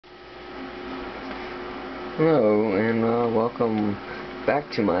Hello, and welcome back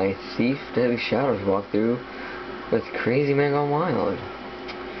to my Thief Deadly Shadows walkthrough with Crazy Man Gone Wild.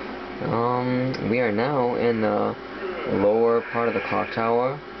 We are now in the lower part of the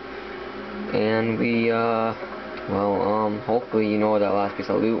Clocktower, and hopefully you know what that last piece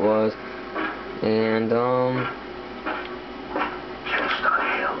of loot was, and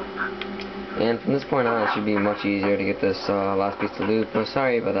from this point on it should be much easier to get this last piece of loot, but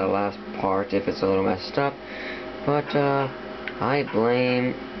sorry about that last part if it's a little messed up, but I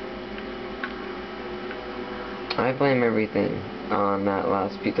blame everything on that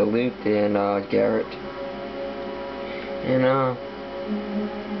last piece of loot and Garrett. And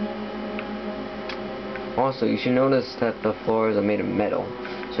also you should notice that the floors are made of metal,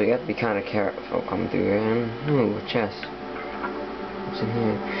 so you have to be kind of careful coming through here. And ooh, a chest. What's in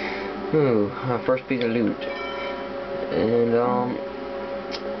here? Ooh, first piece of loot. And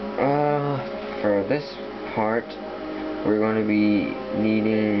for this part we're going to be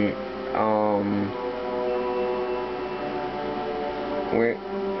needing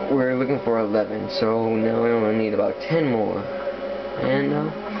we're looking for 11, so now we only need about 10 more,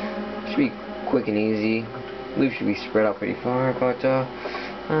 and should be quick and easy. Loot should be spread out pretty far, but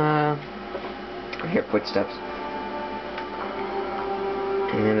I hear footsteps.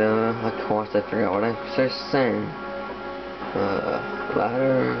 And of course I forgot what I started saying.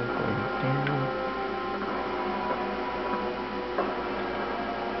 Ladder going down.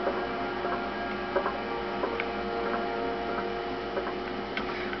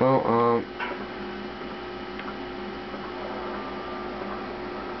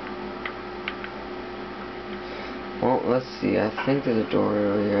 Well, let's see. I think there's a door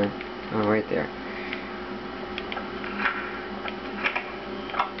over here. Oh, right there.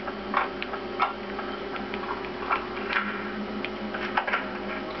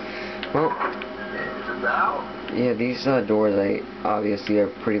 Well, yeah, these doors obviously are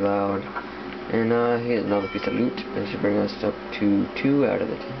pretty loud. And here's another piece of loot. That should bring us up to 2 out of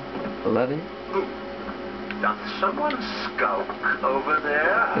the 11. Does someone skulk over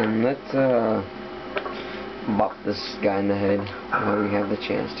there? And let's bop this guy in the head while we have the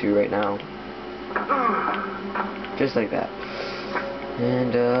chance to right now. Just like that.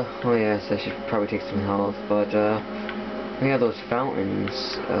 And oh yes, I should probably take some health, but we have those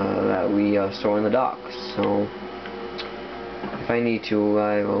fountains that we store in the docks, so if I need to,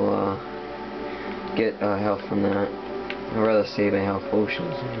 I will get health from that. I'd rather save my health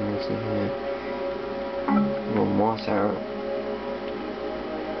potions. Let's see here. Little moss arrow.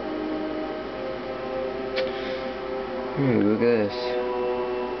 Look at this.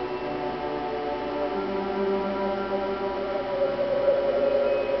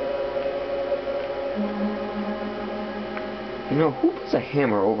 You know, who puts a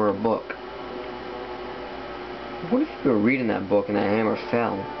hammer over a book? What if you were reading that book and that hammer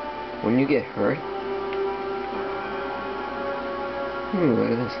fell? Wouldn't you get hurt? Ooh, look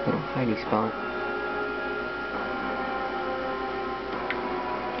at this little hiding spot.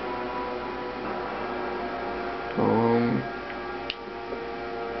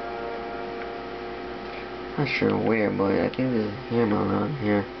 Not sure where, but I think there's a hammer around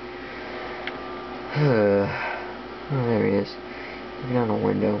here. Oh, there he is. Looking out a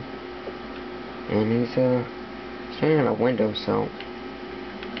window. And he's standing on a windowsill.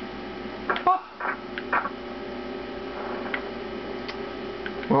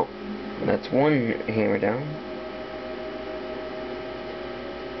 Well, that's one hammer down.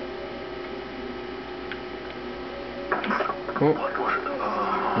 Oh,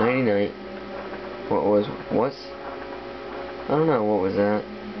 99. What's? I don't know, what was that?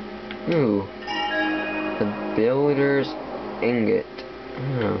 Ooh. The builder's ingot.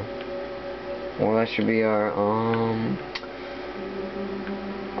 Oh. Well, that should be our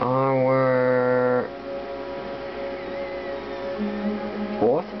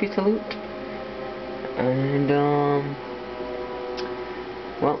 4th piece of loot. And,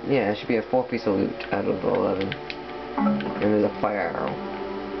 well, yeah, it should be a 4th piece of loot out of the 11. And there's a fire arrow.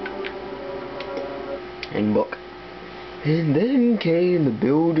 And book. And then came the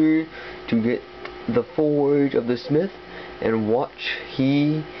builder to get the forge of the smith, and watch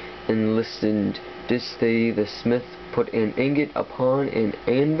he and listened. This day the smith put an ingot upon an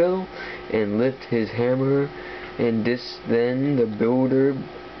anvil, and lift his hammer, and this then the builder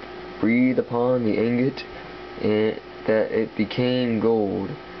breathed upon the ingot, and that it became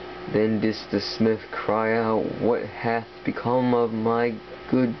gold. Then did the smith cry out, what hath become of my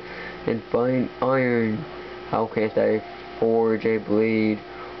good and fine iron? How canst I forge a blade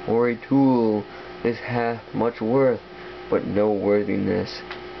or a tool? This hath much worth, but no worthiness.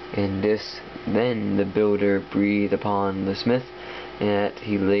 And then the builder breathed upon the smith, and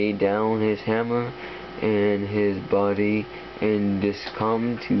he laid down his hammer and his body, and this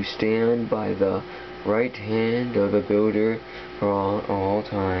come to stand by the right hand of the builder for all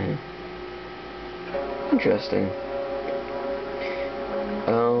time. Interesting.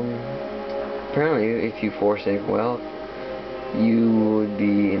 Apparently, if you forsake wealth, you would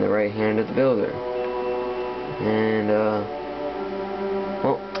be in the right hand of the builder. And,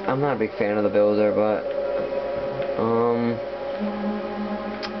 well, I'm not a big fan of the builder, but,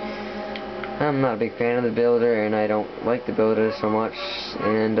 I'm not a big fan of the builder, and I don't like the builder so much,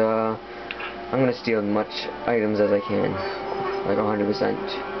 and, I'm gonna steal as much items as I can, like 100%.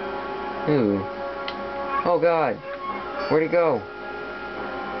 Ooh. Oh god! Where'd it go?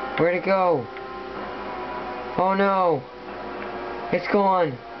 Where'd it go? Oh no! It's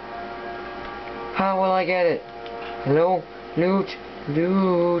gone! How will I get it? Hello? Loot!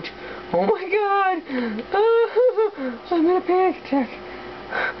 Loot! Oh my god! I'm in a panic attack!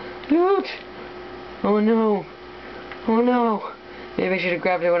 Loot! Oh no! Oh no! Maybe I should have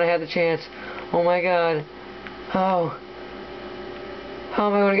grabbed it when I had the chance. Oh my god! How? How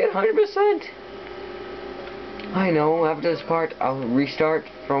am I going to get 100%? I know, after this part, I'll restart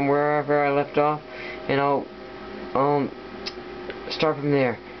from wherever I left off, and I'll, start from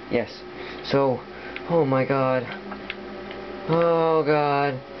there. Yes. So, oh my god. Oh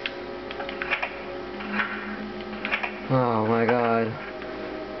god. Oh my god.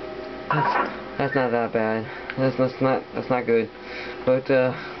 That's not that bad. That's not good. But,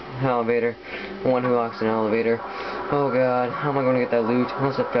 elevator. One who locks an elevator. Oh god, how am I going to get that loot?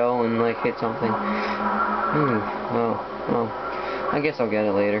 Unless it fell and, like, hit something. Oh, well. I guess I'll get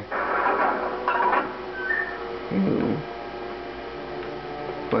it later. Ooh.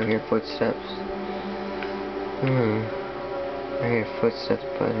 I hear footsteps. I hear footsteps,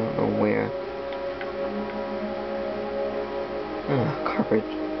 but I don't know where. Carpet.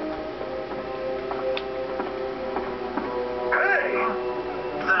 Hey!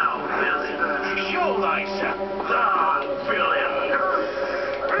 Thou villain! Show thyself! Thou villain!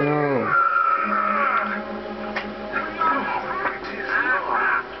 No.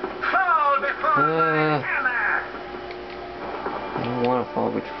 I don't want to fall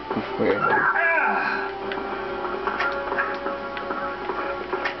before.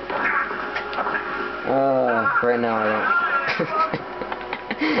 Right now I don't.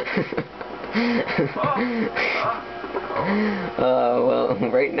 Well,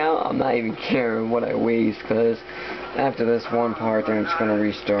 right now I'm not even caring what I waste, because after this one part, then I'm just gonna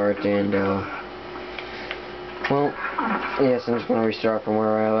restart, and, well, yes, I'm just gonna restart from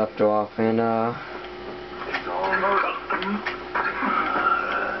where I left off, and, I'll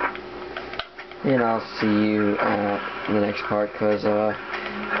see you in the next part, because,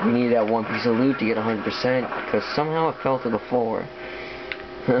 we need that one piece of loot to get 100%, because somehow it fell to the floor.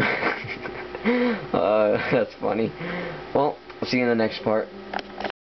 That's funny. Well, I'll see you in the next part.